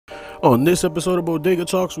On this episode of Bodega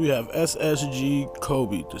Talks, we have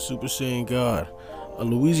SSGKobe, the Super Saiyan God, a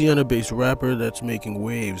Louisiana-based rapper that's making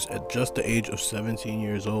waves at just the age of 17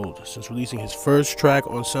 years old. Since releasing his first track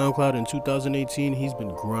on SoundCloud in 2018, he's been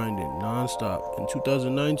grinding non-stop. In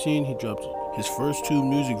 2019, he dropped his first 2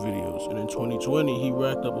 music videos, and in 2020, he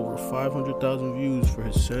racked up over 500,000 views for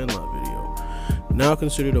his Sandlot video. Now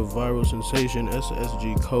considered a viral sensation,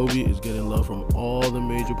 SSGKobe is getting love from all the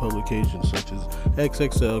major publications such as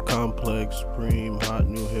XXL, Complex, Supreme, Hot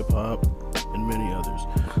New Hip Hop, and many others.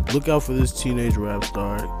 Look out for this teenage rap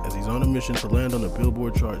star as he's on a mission to land on the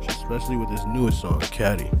Billboard charts, especially with his newest song,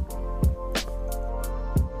 Caddy.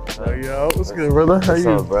 Yo, what's good, brother? How you?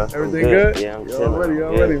 Up, bro? Everything good? Yeah, I'm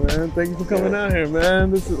ready, man. Thank you for coming out here,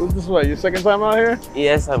 man. This is what, your second time out here?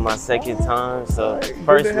 Yeah, it's like my second time. So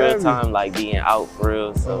first real time like being out for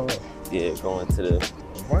real. So yeah, going to the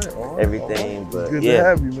everything. But good yeah, to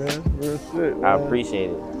have you, man. Real shit, man. I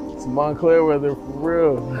appreciate it. It's Montclair weather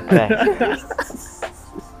for real.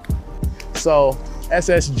 So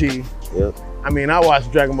SSG. Yep. I mean, I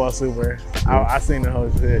watched Dragon Ball Super. I seen the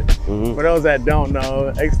whole shit. For those that don't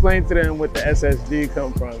know, explain to them what the SSG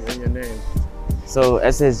come from in your name. So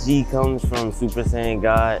SSG comes from Super Saiyan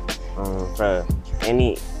God. For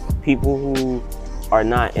any people who are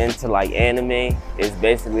not into like anime, it's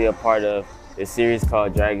basically a part of a series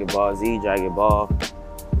called Dragon Ball Z, Dragon Ball.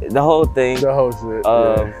 The whole thing. The whole shit.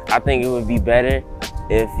 I think it would be better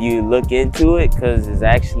if you look into it because it's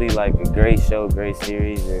actually like a great show, great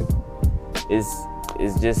series, and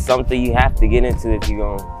it's just something you have to get into if you're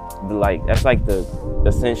gonna like. That's like the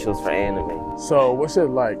essentials for anime. So what's it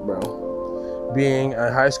like, bro, being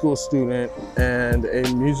a high school student and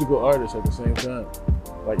a musical artist at the same time?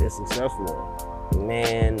 Like, it's successful.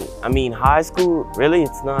 Man, I mean, high school, really,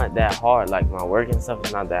 it's not that hard. Like, my work and stuff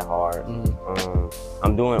is not that hard.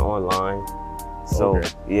 I'm doing online. So,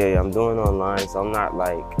 yeah, I'm doing online. So I'm not,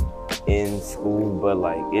 like, in school, but,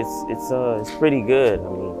 like, it's pretty good. I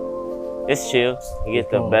mean, it's chill. You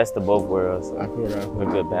get the best of both worlds. So I feel that. A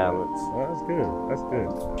good balance. Oh, that's good. That's good.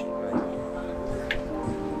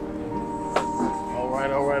 All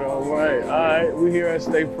right. We here at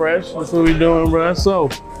Stay Fresh. That's what we doing, bro. So,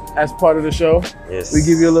 as part of the show, we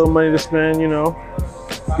give you a little money to spend, you know,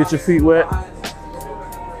 get your feet wet,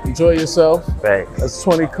 enjoy yourself. Thanks. That's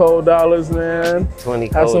 $20 cold, man. 20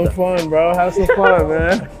 cold. Have some fun, bro. Have some fun,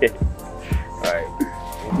 man. All right.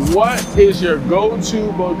 What is your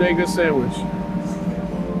go-to bodega sandwich?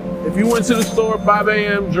 If you went to the store 5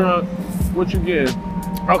 a.m. drunk, what you get?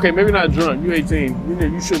 Okay, maybe not drunk. You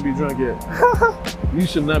 18. You should be drunk yet. You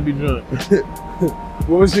should not be drunk.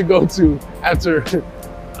 What was your go-to after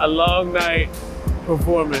a long night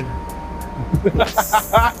performing?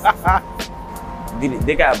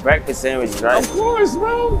 They got breakfast sandwiches, right? Of course,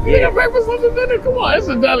 bro. Yeah, breakfast, lunch, and dinner. Come on, it's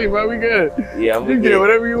a deli, bro. We good. Yeah, you get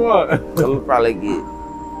whatever you want. I'm gonna probably get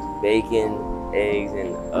bacon, eggs,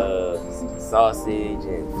 and sausage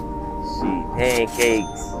and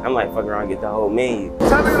pancakes. I'm like fucking around and get the whole menu.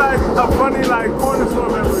 Tell me like a funny like corner store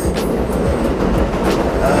memory.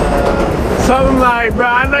 Something like, bro,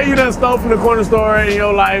 I know you done stole from the corner store in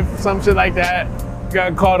your life, some shit like that.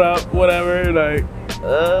 Got caught up, whatever, like.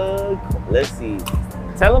 Let's see.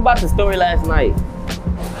 Tell them about the story last night.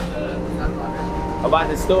 About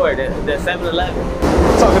the store, the 7-Eleven.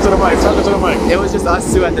 Talking to the mic. It was just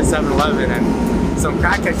us two at the 7-Eleven, and some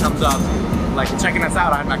crackhead comes up, like checking us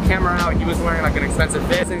out. I had my camera out. He was wearing like an expensive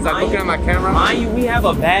fit. He's like looking at my camera. Mind you, we have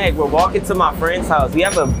a bag. We're walking to my friend's house. We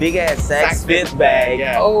have a big ass Saks Fifth bag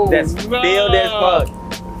that's filled as fuck.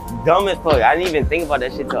 Dumb as fuck. I didn't even think about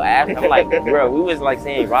that shit till after. I'm like, bro, we was like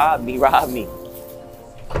saying, rob me.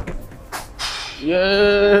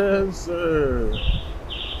 Yes, sir.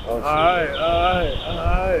 All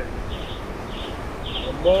right.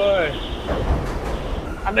 Oh boy.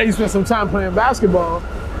 I know you spent some time playing basketball.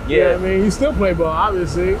 Yeah. You know what I mean? You still play ball,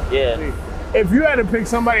 obviously. Yeah. If you had to pick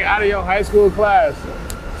somebody out of your high school class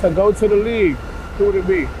to go to the league, who would it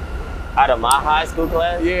be? Out of my high school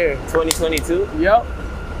class? Yeah. 2022? Yep.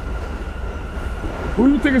 Who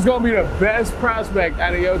do you think is gonna be the best prospect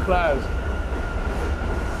out of your class?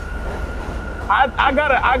 I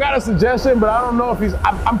got a suggestion, but I don't know if he's.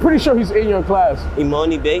 I'm pretty sure he's in your class.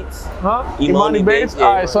 Imani Bates. Huh? Imani Bates. Yeah,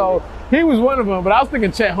 all right, so he was one of them, but I was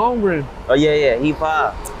thinking Chet Holmgren. Oh yeah, he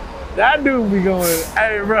 5. That dude be going,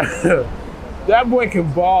 hey, bro. That boy can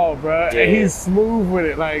ball, bro, and he's smooth with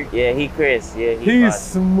it. Like, yeah, he Chris. Yeah, he's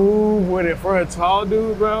smooth with it for a tall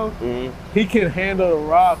dude, bro. He can handle the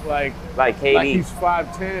rock like KD. Like he's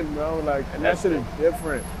 5'10", bro. Like, and that shit is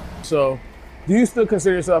different. So. Do you still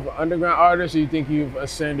consider yourself an underground artist, or you think you've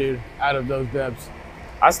ascended out of those depths?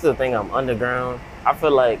 I still think I'm underground. I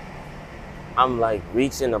feel like I'm like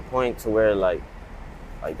reaching a point to where like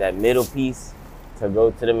that middle piece to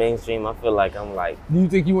go to the mainstream. I feel like I'm like. Do you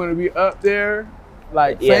think you want to be up there,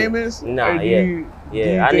 like famous? Nah, or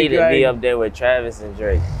yeah. I need to be up there with Travis and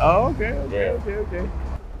Drake. Oh, okay.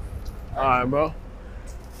 All right, bro.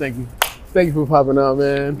 Thank you for popping out,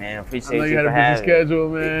 man. Man, appreciate you. I know you had a busy schedule,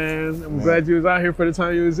 man. I'm glad you was out here for the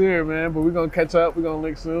time you was here, man. But we're gonna catch up. We're gonna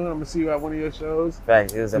link soon. I'm gonna see you at one of your shows.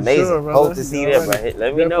 Fact, it was amazing. Sure, hope to see you there, bro.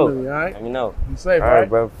 Let me know. All right? Let me know. You safe, all right,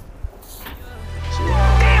 bro.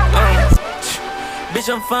 Bitch,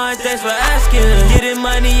 I'm fine, thanks for asking. Getting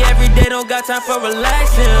money every day, don't got time for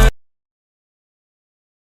relaxing.